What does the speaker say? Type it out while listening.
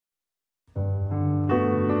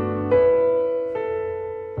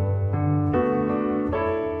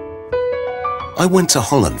I went to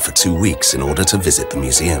Holland for 2 weeks in order to visit the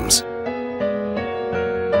museums.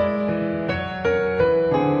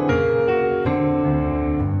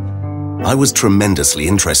 I was tremendously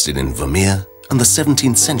interested in Vermeer and the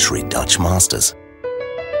 17th century Dutch masters.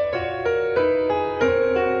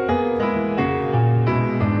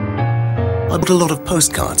 I bought a lot of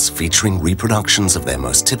postcards featuring reproductions of their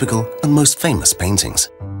most typical and most famous paintings.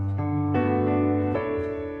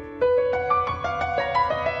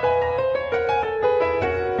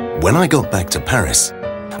 When I got back to Paris,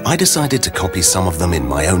 I decided to copy some of them in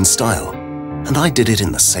my own style, and I did it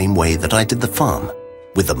in the same way that I did the farm,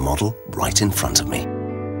 with the model right in front of me.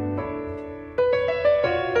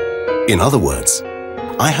 In other words,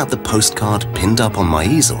 I had the postcard pinned up on my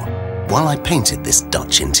easel while I painted this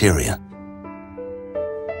Dutch interior.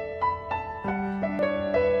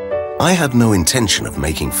 I had no intention of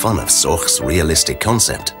making fun of Zorg's realistic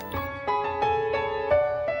concept.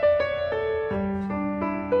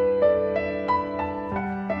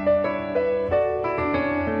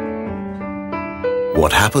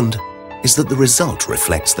 What happened is that the result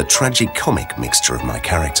reflects the tragic-comic mixture of my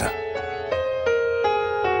character.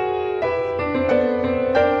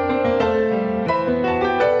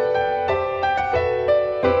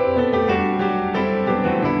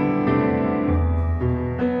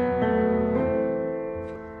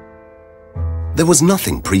 There was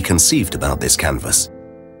nothing preconceived about this canvas.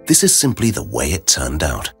 This is simply the way it turned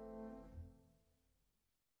out.